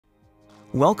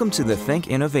Welcome to the Think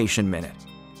Innovation Minute,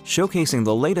 showcasing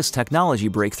the latest technology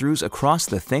breakthroughs across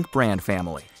the ThinkBrand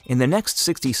family. In the next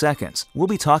 60 seconds, we'll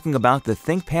be talking about the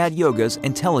ThinkPad Yoga's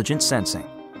intelligent sensing.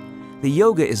 The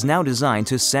Yoga is now designed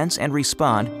to sense and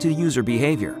respond to user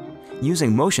behavior,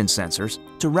 using motion sensors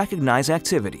to recognize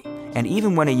activity. And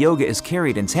even when a yoga is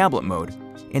carried in tablet mode,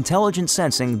 intelligent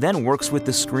sensing then works with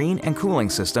the screen and cooling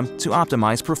system to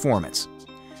optimize performance,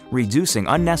 reducing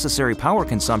unnecessary power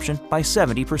consumption by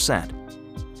 70%,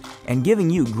 and giving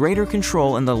you greater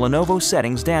control in the Lenovo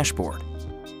settings dashboard.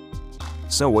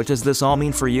 So what does this all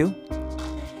mean for you?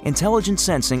 Intelligent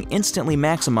sensing instantly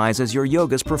maximizes your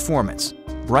yoga's performance,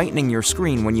 brightening your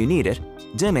screen when you need it,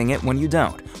 dimming it when you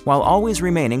don't, while always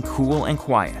remaining cool and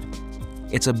quiet.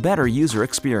 It's a better user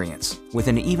experience with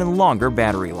an even longer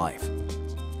battery life.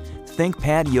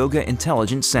 ThinkPad Yoga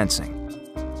Intelligent Sensing.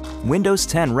 Windows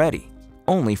 10 ready,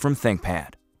 only from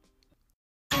ThinkPad.